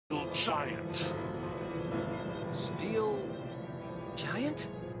giant. Steel giant?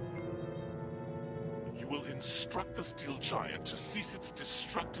 You will instruct the steel giant to cease its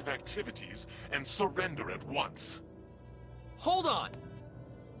destructive activities and surrender at once. Hold on!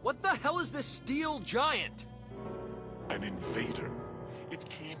 What the hell is this steel giant? An invader. It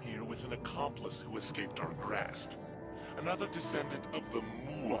came here with an accomplice who escaped our grasp. Another descendant of the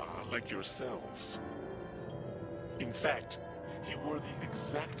Mua like yourselves. In fact, he wore the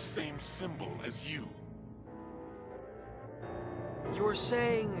exact same symbol as you. You're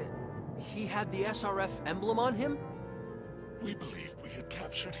saying he had the SRF emblem on him? We believed we had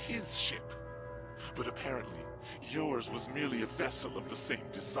captured his ship. But apparently, yours was merely a vessel of the same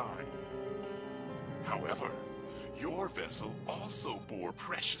design. However, your vessel also bore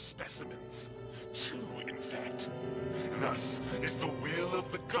precious specimens. 2, in fact. Thus is the will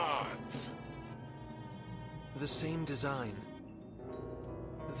of the gods. The same design.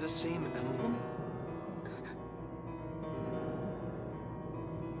 The same emblem?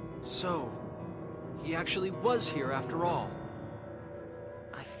 So, he actually was here after all.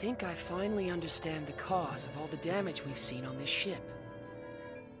 I think I finally understand the cause of all the damage we've seen on this ship.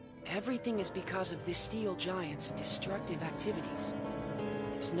 Everything is because of this steel giant's destructive activities.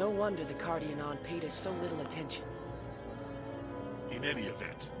 It's no wonder the Cardionon paid us so little attention. In any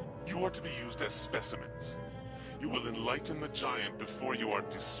event, you are to be used as specimens. You will enlighten the giant before you are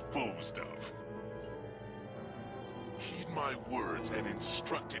disposed of. Heed my words and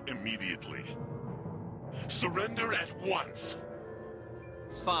instruct it immediately. Surrender at once!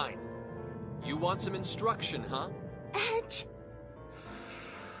 Fine. You want some instruction, huh? Edge!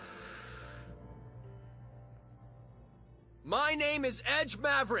 My name is Edge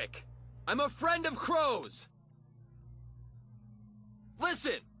Maverick. I'm a friend of Crow's.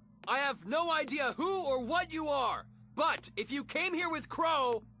 Listen, I have no idea who or what you are, but if you came here with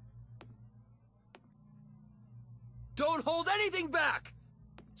Crow, don't hold anything back!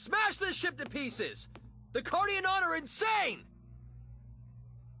 Smash this ship to pieces! The Cardionon are insane!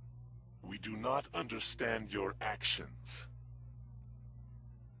 We do not understand your actions.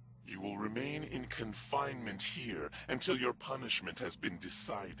 You will remain in confinement here until your punishment has been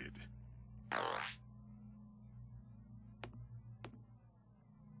decided.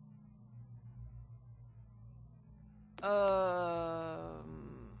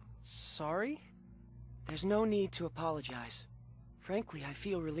 Sorry? There's no need to apologize. Frankly, I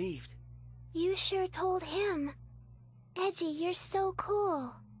feel relieved. You sure told him. Edgy, you're so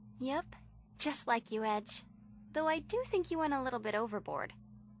cool. Yep, just like you, Edge. Though I do think you went a little bit overboard.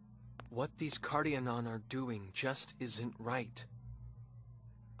 What these Cardionon are doing just isn't right.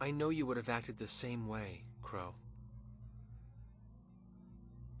 I know you would have acted the same way, Crow.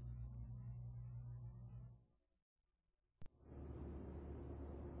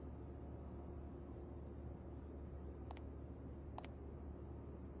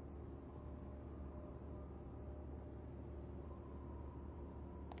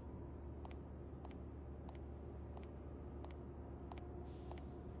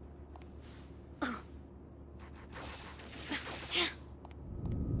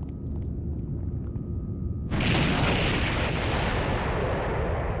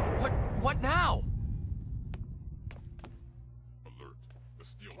 What now? Alert. The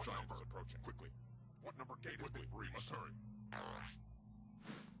steel giant is approaching. Quickly. What number gate is it? We must hurry. At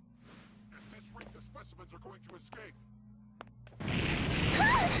this rate, the specimens are going to escape.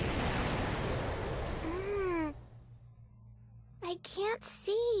 I can't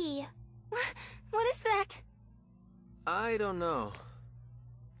see. What is that? I don't know.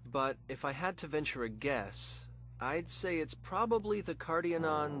 But if I had to venture a guess, I'd say it's probably the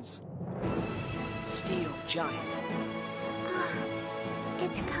Cardionon's Steel giant.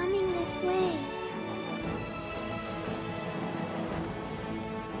 It's coming this way.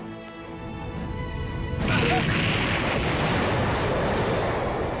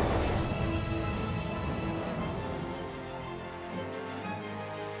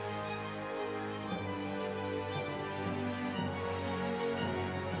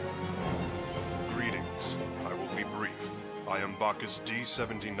 Greetings. I will be brief. I am Bacchus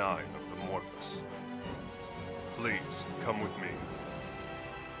D-79 of the Morphus. Please, come with me.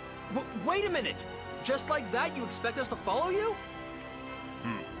 Wait a minute! Just like that, you expect us to follow you?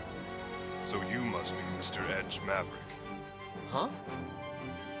 So you must be Mr. Edge Maverick. Huh?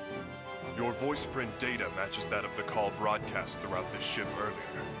 Your voice print data matches that of the call broadcast throughout this ship earlier.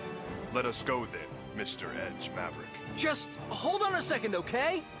 Let us go then, Mr. Edge Maverick. Just hold on a second,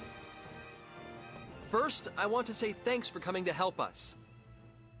 okay? First, I want to say thanks for coming to help us.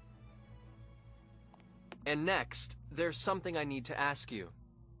 And next, there's something I need to ask you.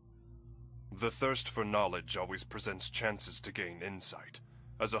 The thirst for knowledge always presents chances to gain insight.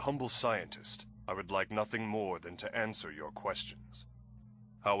 As a humble scientist, I would like nothing more than to answer your questions.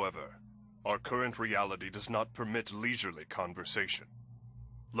 However, our current reality does not permit leisurely conversation.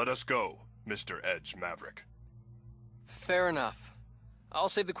 Let us go, Mr. Edge Maverick. Fair enough. I'll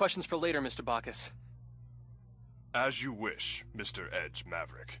save the questions for later, Mr. Bacchus. As you wish, Mr. Edge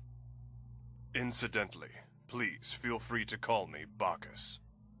Maverick. Incidentally, please feel free to call me Bacchus.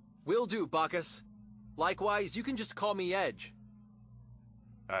 Will do, Bacchus. Likewise, you can just call me Edge.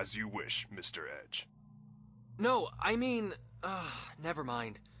 As you wish, Mr. Edge. No, I mean... never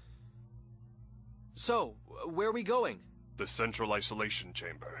mind. So, where are we going? The Central Isolation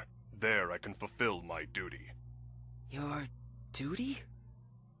Chamber. There I can fulfill my duty. Your duty?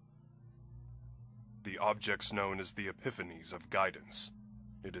 The objects known as the Epiphanies of Guidance.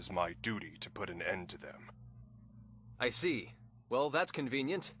 It is my duty to put an end to them. I see. Well, that's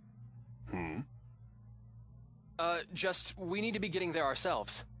convenient. We need to be getting there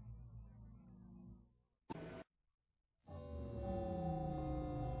ourselves.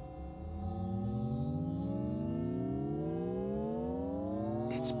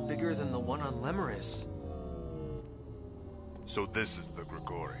 It's bigger than the one on Lemuris. So this is the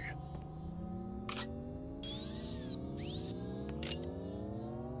Grigori.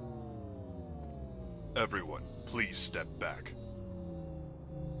 Everyone, please step back.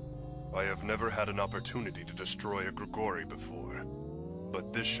 I have never had an opportunity to destroy a Grigori before,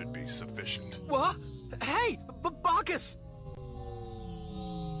 but this should be sufficient. What? Hey! Bacchus!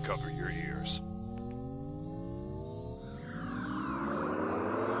 Cover your ears.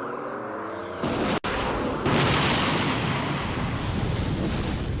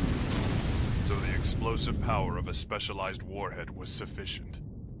 So the explosive power of a specialized warhead was sufficient.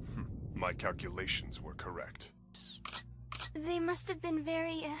 My calculations were correct. They must have been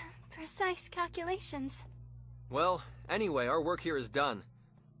very, precise calculations. Well, anyway, our work here is done.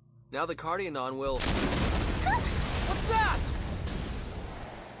 Now the Cardionon will... What's that?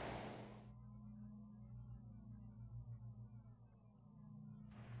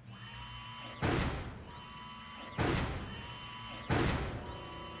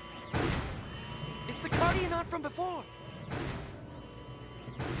 It's the Cardionon from before!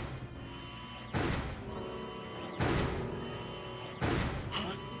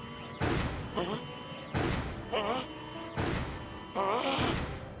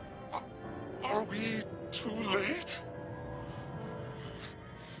 Are we too late?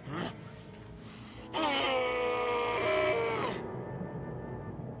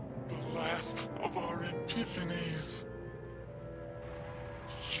 The last of our epiphanies.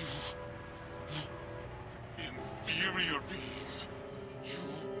 You inferior beings. You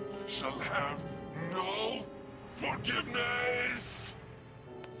shall have no forgiveness!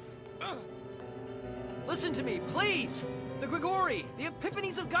 Listen to me, please! The Grigori, the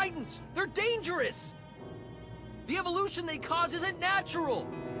Epiphanies of Guidance, they're dangerous! The evolution they cause isn't natural!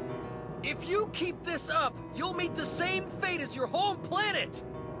 If you keep this up, you'll meet the same fate as your home planet!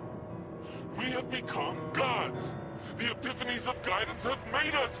 We have become gods! The Epiphanies of Guidance have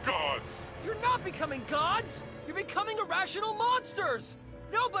made us gods! You're not becoming gods! You're becoming irrational monsters!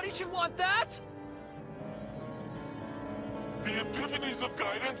 Nobody should want that! The Epiphanies of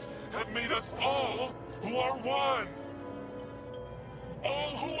Guidance have made us all who are one!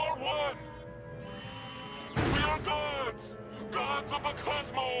 All who are one! We are gods! Gods of the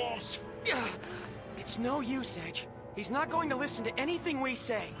cosmos! It's no use, Edge. He's not going to listen to anything we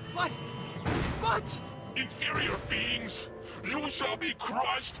say. But... Inferior beings, you shall be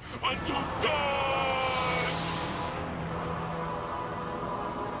crushed unto dust!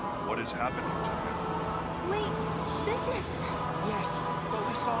 What is happening to him? Wait, this is... Yes, what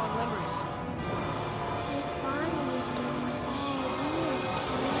we saw on Lemuris. His body is getting all weird,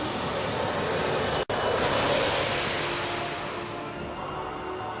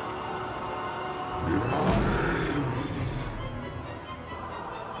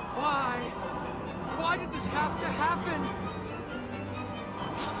 Why? Why did this have to happen?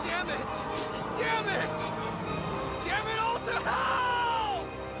 Damn it! Damn it! Damn it all to hell!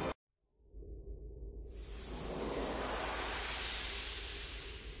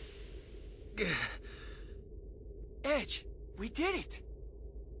 Edge, we did it!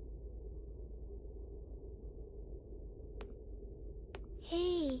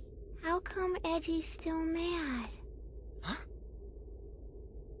 Hey, how come Edgy's still mad? Huh?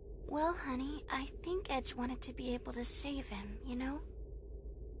 Well, honey, I think Edge wanted to be able to save him, you know?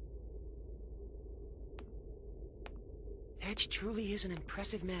 Edge truly is an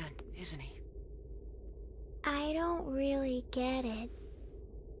impressive man, isn't he? I don't really get it.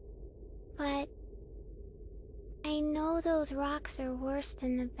 But I know those rocks are worse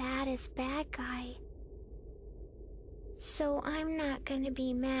than the baddest bad guy. So I'm not gonna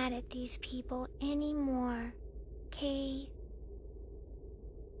be mad at these people anymore, okay?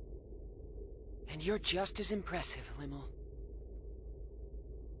 And you're just as impressive, Limmel.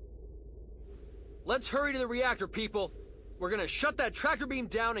 Let's hurry to the reactor, people. We're gonna shut that tractor beam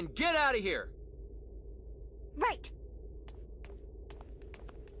down and get out of here. Right.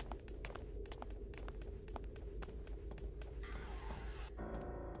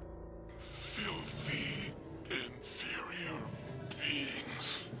 Filthy, inferior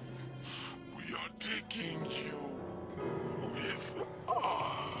beings. We are taking you with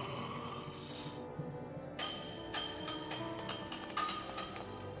us.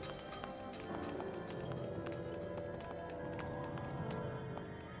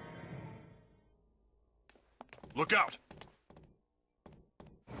 Look out!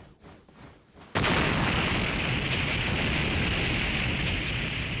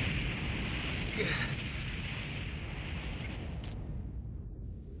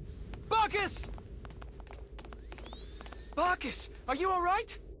 Bacchus! Bacchus, are you all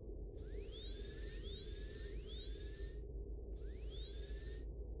right?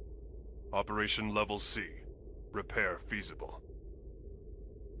 Operation Level C. Repair feasible.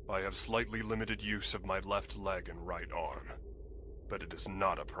 I have slightly limited use of my left leg and right arm, but it is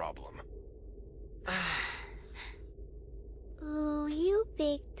not a problem. Ooh, you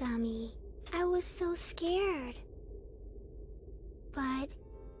big dummy. I was so scared. But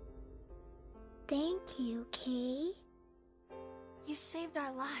thank you, Kay. You saved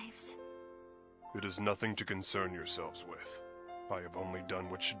our lives. It is nothing to concern yourselves with. I have only done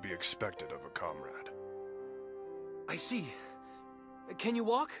what should be expected of a comrade. I see. Can you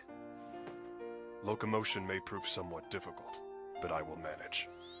walk? Locomotion may prove somewhat difficult, but I will manage.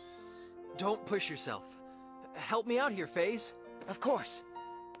 Don't push yourself. Help me out here, FaZe. Of course.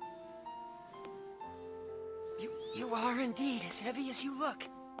 You are indeed as heavy as you look.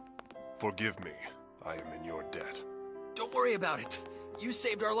 Forgive me. I am in your debt. Don't worry about it. You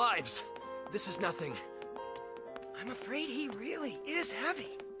saved our lives. This is nothing. I'm afraid he really is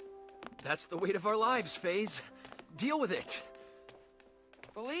heavy. That's the weight of our lives, FaZe. Deal with it.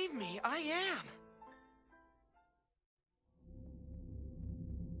 Believe me, I am.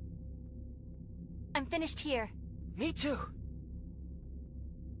 I'm finished here. Me too.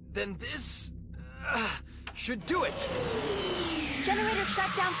 Then this... should do it. Generator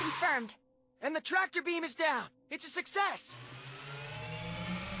shutdown confirmed. And the tractor beam is down. It's a success.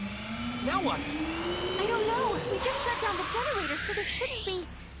 Now what? I don't know. We just shut down the generator, so there shouldn't be...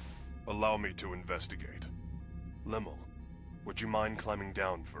 Allow me to investigate. Limmel, would you mind climbing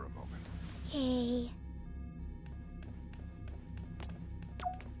down for a moment? Kay.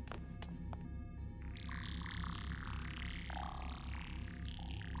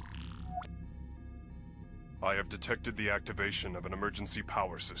 I have detected the activation of an emergency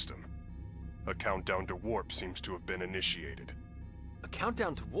power system. A countdown to warp seems to have been initiated. A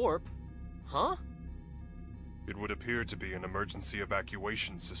countdown to warp? Huh? It would appear to be an emergency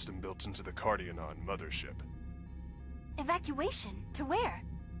evacuation system built into the Cardionon mothership. Evacuation? To where?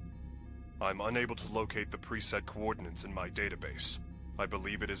 I'm unable to locate the preset coordinates in my database. I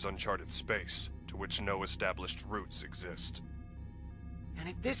believe it is uncharted space, to which no established routes exist. And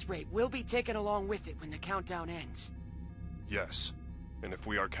at this rate, we'll be taken along with it when the countdown ends. Yes, and if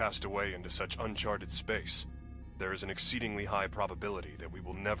we are cast away into such uncharted space, there is an exceedingly high probability that we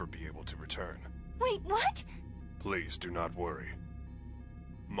will never be able to return. Wait, what? Please do not worry.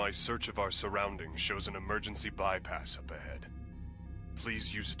 My search of our surroundings shows an emergency bypass up ahead.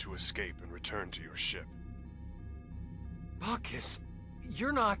 Please use it to escape and return to your ship. Bacchus,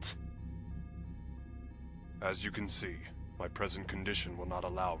 you're not... As you can see, my present condition will not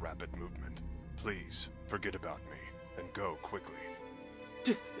allow rapid movement. Please, forget about me, and go quickly.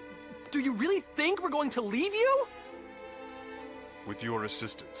 Do you really think we're going to leave you? With your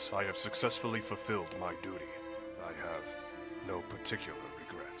assistance, I have successfully fulfilled my duty. I have no particular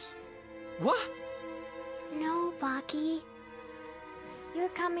regrets. What? No, Baki. You're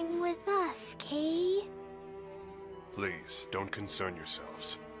coming with us, Kay. Please, don't concern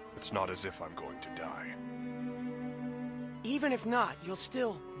yourselves. It's not as if I'm going to die. Even if not, you'll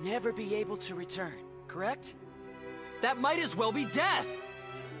still never be able to return, correct? That might as well be death!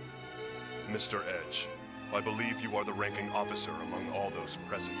 Mr. Edge, I believe you are the ranking officer among all those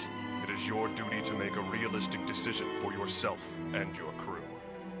present. It is your duty to make a realistic decision for yourself and your crew.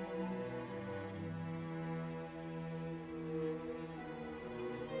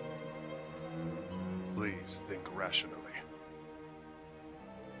 Please think rationally.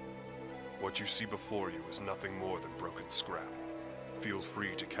 What you see before you is nothing more than broken scrap. Feel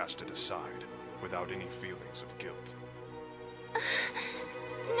free to cast it aside, without any feelings of guilt.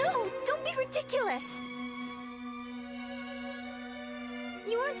 No, don't be ridiculous!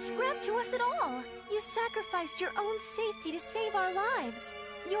 You aren't scrap to us at all. You sacrificed your own safety to save our lives.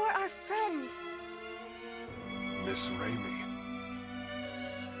 You're our friend. Miss Raimi.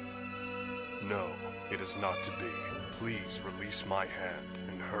 No, it is not to be. Please release my hand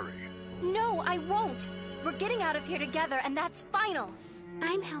and hurry. No, I won't. We're getting out of here together, and that's final.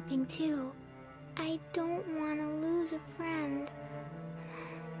 I'm helping too. I don't want to lose a friend.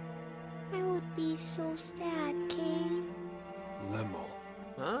 I would be so sad, Kay. Limmel.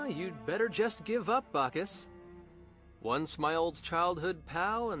 You'd better just give up, Bacchus. Once my old childhood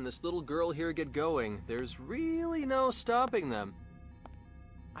pal and this little girl here get going, there's really no stopping them.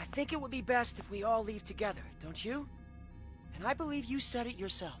 I think it would be best if we all leave together, don't you? And I believe you said it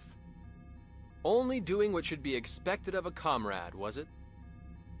yourself. Only doing what should be expected of a comrade, was it?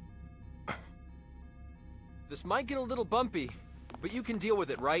 This might get a little bumpy, but you can deal with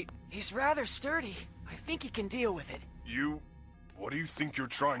it, right? He's rather sturdy. I think he can deal with it. You... what do you think you're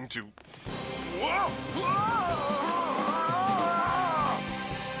trying to...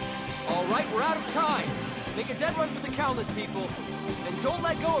 All right, we're out of time. Make a dead run for the countless people, and don't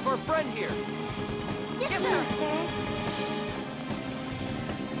let go of our friend here. Yes, sir.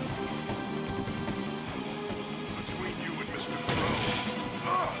 Between you and Mr.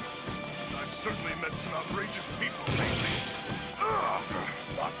 Crow, I've certainly met some outrageous people lately.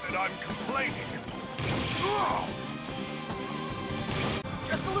 Not that I'm complaining.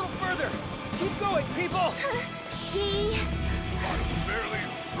 Just a little further. Keep going, people. Kay. I'm fairly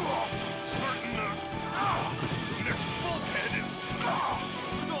certain next bulkhead is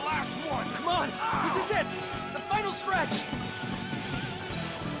the last one. Come on, this is it. The final stretch.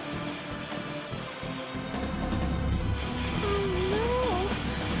 Oh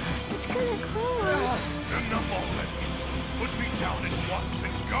no. It's gonna close. Enough already. Put me down at once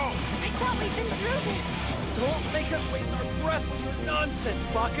and go. I thought we'd been through this. Don't make us waste our breath with your nonsense,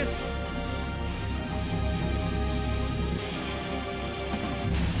 Bacchus.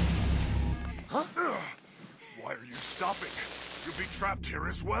 Huh? Why are you stopping? You'll be trapped here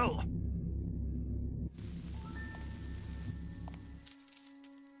as well.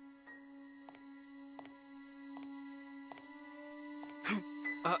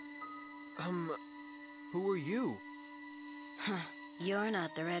 Who are you? You're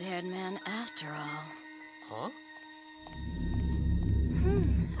not the red-haired man after all. Huh?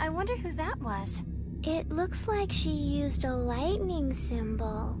 I wonder who that was. It looks like she used a lightning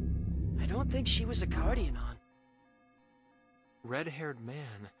symbol. I don't think she was a Cardianon. Red-haired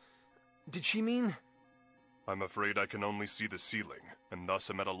man. Did she mean... I'm afraid I can only see the ceiling, and thus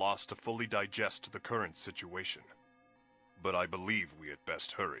am at a loss to fully digest the current situation. But I believe we had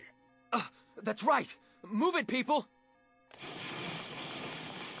best hurry. That's right! Move it, people!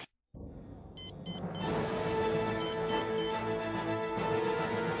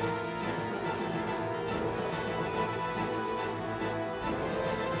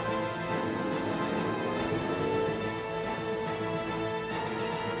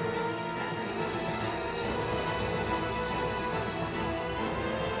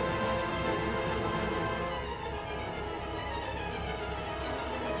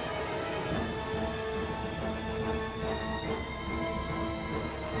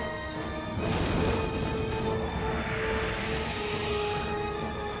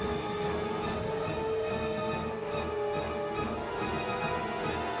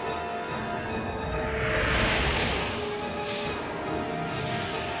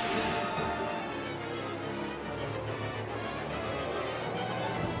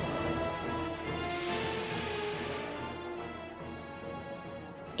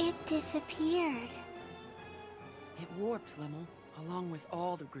 It disappeared. It warped, Limmel, along with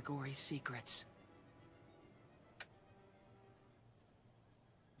all the Grigori's secrets.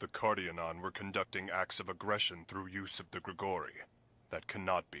 The Cardianon were conducting acts of aggression through use of the Grigori. That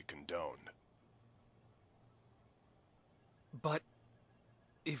cannot be condoned. But...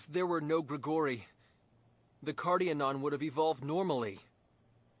 if there were no Grigori, the Cardianon would have evolved normally.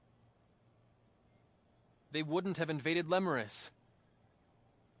 They wouldn't have invaded Lemuris.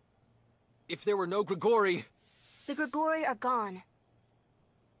 If there were no Grigori... The Grigori are gone.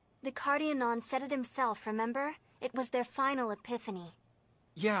 The Cardianon said it himself, remember? It was their final epiphany.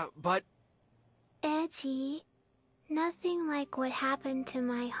 Yeah, but... Edgy. Nothing like what happened to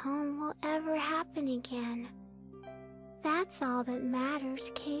my home will ever happen again. That's all that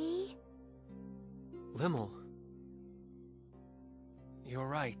matters, Kay. Limmel... you're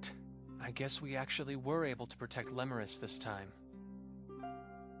right. I guess we actually were able to protect Lemerus this time.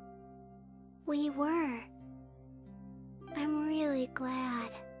 We were. I'm really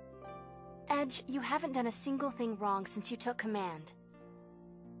glad. Edge, you haven't done a single thing wrong since you took command.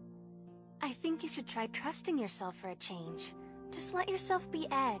 I think you should try trusting yourself for a change. Just let yourself be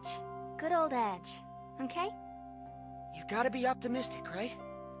Edge. Good old Edge, okay? You gotta be optimistic, right?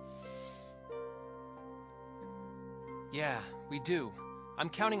 Yeah, we do. I'm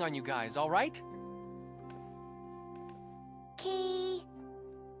counting on you guys, all right? Key.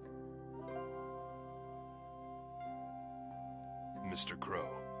 Mr. Crow,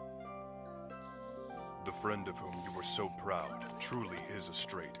 the friend of whom you were so proud truly is a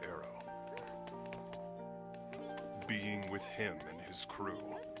straight arrow. Being with him and his crew,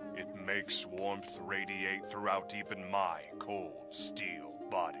 it makes warmth radiate throughout even my cold steel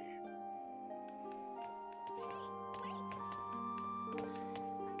body.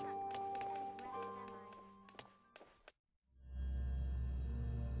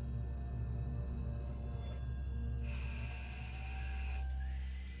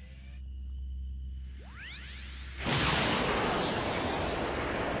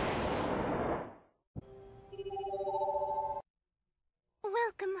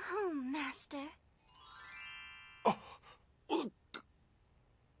 Welcome home, Master.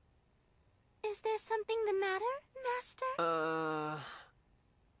 Is there something the matter, Master?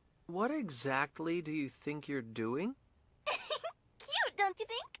 What exactly do you think you're doing? Cute, don't you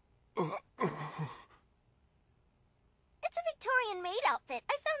think? It's a Victorian-made outfit.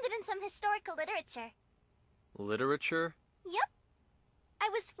 I found it in some historical literature. Literature? Yep. I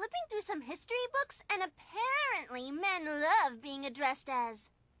was flipping through some history books, and apparently men love being addressed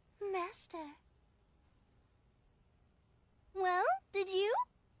as Master. Well, did you?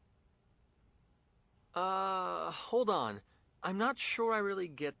 Hold on. I'm not sure I really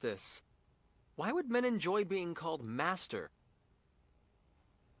get this. Why would men enjoy being called Master?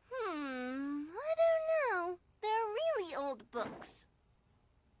 I don't know. They're really old books.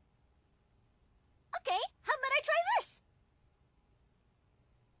 Okay, how about I try this?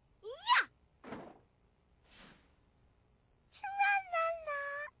 Yeah! Tra-la-la,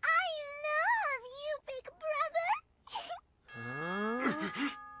 I love you, big brother! Huh?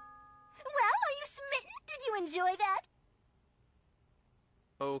 Well, are you smitten? Did you enjoy that?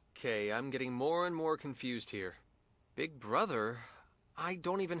 Okay, I'm getting more and more confused here. Big brother? I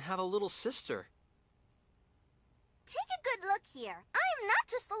don't even have a little sister. Take a good look here. I'm not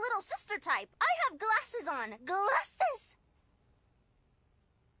just the little sister type. I have glasses on. Glasses!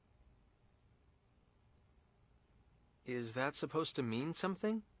 Is that supposed to mean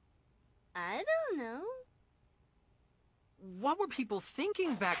something? I don't know. What were people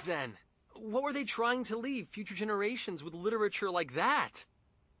thinking back then? What were they trying to leave future generations with literature like that?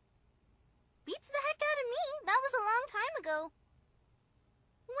 Beats the heck out of me. That was a long time ago.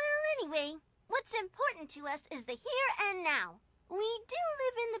 Well, anyway, what's important to us is the here and now. We do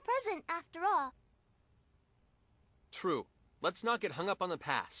live in the present, after all. True. Let's not get hung up on the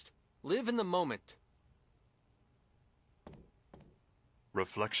past. Live in the moment.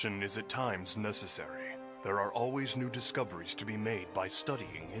 Reflection is at times necessary. There are always new discoveries to be made by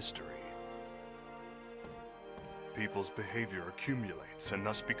studying history. People's behavior accumulates and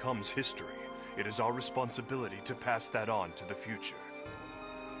thus becomes history. It is our responsibility to pass that on to the future.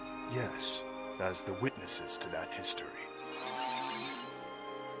 Yes, as the witnesses to that history.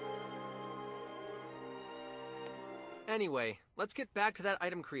 Anyway, let's get back to that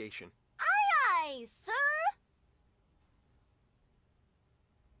item creation. Aye, aye, sir!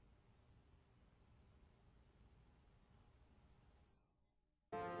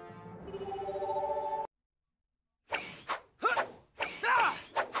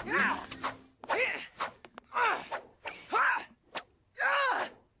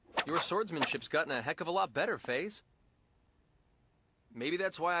 Your swordsmanship's gotten a heck of a lot better, FaZe. Maybe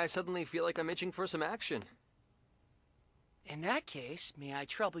that's why I suddenly feel like I'm itching for some action. In that case, may I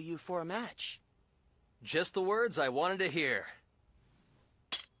trouble you for a match? Just the words I wanted to hear.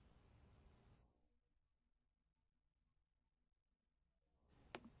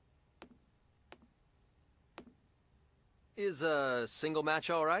 Is a single match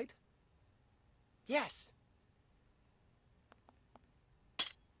all right? Yes.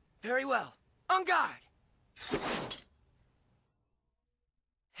 Very well. On guard!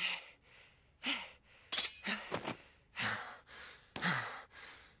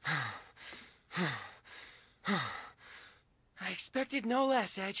 I expected no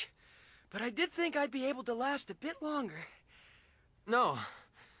less, Edge. But I did think I'd be able to last a bit longer. No.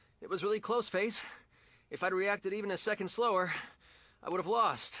 It was really close, FaZe. If I'd reacted even a second slower, I would have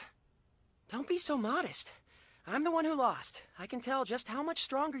lost. Don't be so modest. I'm the one who lost. I can tell just how much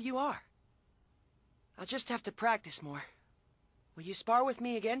stronger you are. I'll just have to practice more. Will you spar with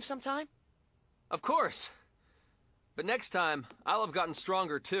me again sometime? Of course. But next time, I'll have gotten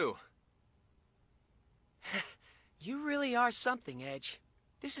stronger too. You really are something, Edge.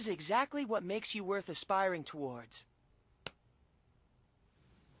 This is exactly what makes you worth aspiring towards.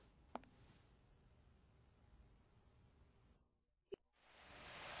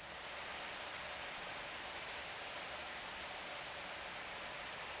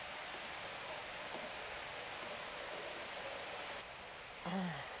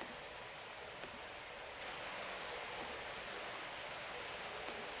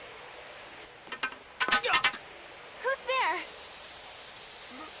 Who's there?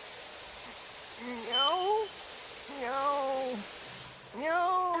 No. No. No.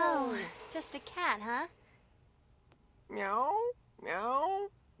 Oh, just a cat, huh? Meow. Meow.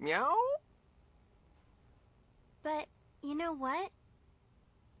 Meow. But you know what?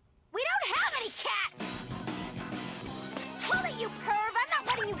 We don't have any cats! Hold it, you perv! I'm not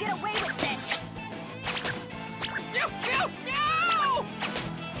letting you get away with this! Meow. Meow. Meow.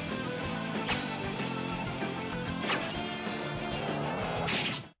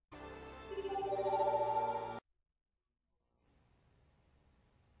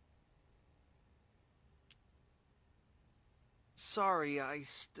 Sorry, I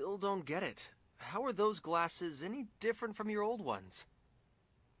still don't get it. How are those glasses any different from your old ones?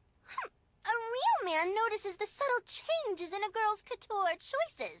 A real man notices the subtle changes in a girl's couture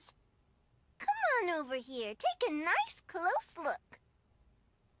choices. Come on over here. Take a nice close look.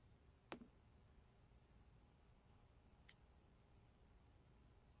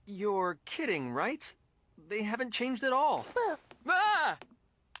 You're kidding, right? They haven't changed at all. Boo. Ah!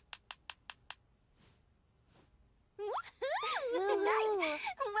 Nice.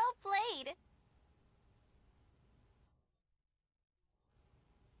 Well played.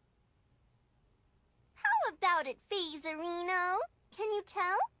 How about it, Phasarino? Can you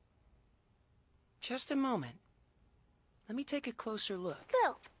tell? Just a moment. Let me take a closer look.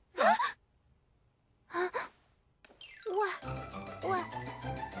 Boo.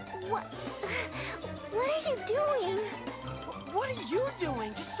 What are you doing? What are you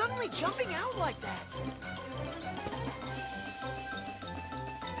doing? Just suddenly jumping out like that?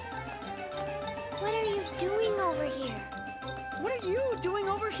 What are you doing over here? What are you doing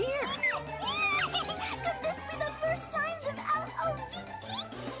over here? Could this be the first signs of LOVE?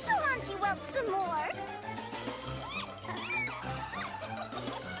 She'll hunt you up some more.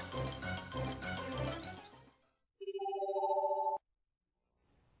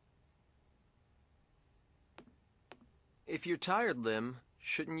 If you're tired, Lim,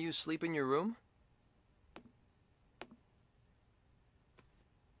 shouldn't you sleep in your room?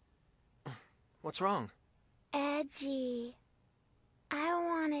 What's wrong? Edgy. I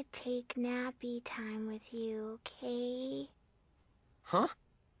want to take nappy time with you, okay? Huh?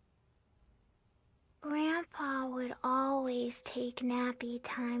 Grandpa would always take nappy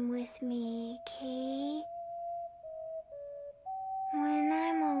time with me, okay? When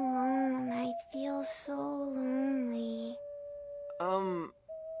I'm alone, I feel so lonely.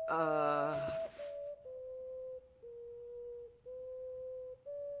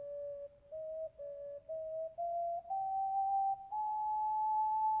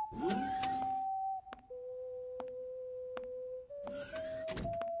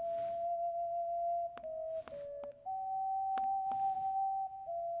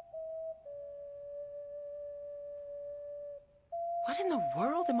 What in the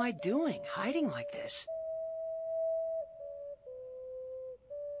world am I doing, hiding like this?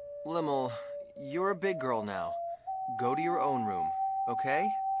 Limmel, you're a big girl now. Go to your own room, okay?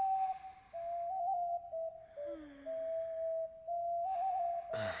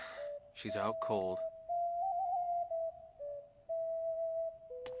 She's out cold.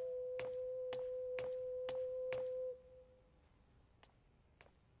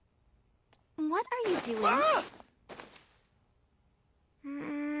 What are you doing? Ah!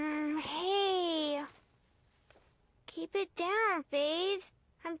 Hey. Keep it down, Phase.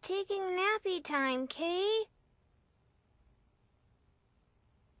 I'm taking nappy time, Kay?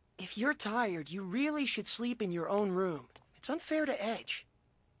 If you're tired, you really should sleep in your own room. It's unfair to Edge.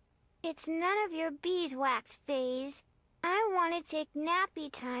 It's none of your beeswax, Phase. I want to take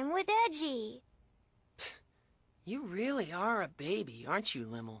nappy time with Edgy. You really are a baby, aren't you,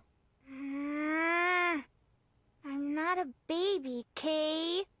 Limmel? I'm not a baby,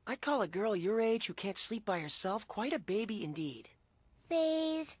 Kay. I'd call a girl your age who can't sleep by herself quite a baby indeed.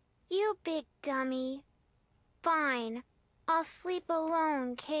 Phase, you big dummy. Fine. I'll sleep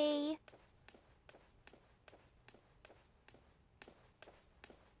alone, Kay.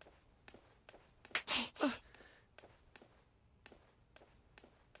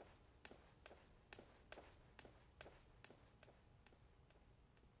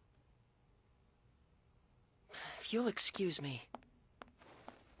 If you'll excuse me.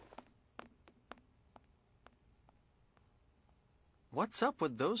 What's up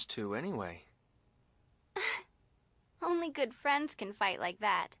with those two, anyway? Only good friends can fight like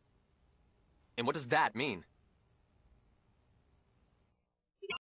that. And what does that mean?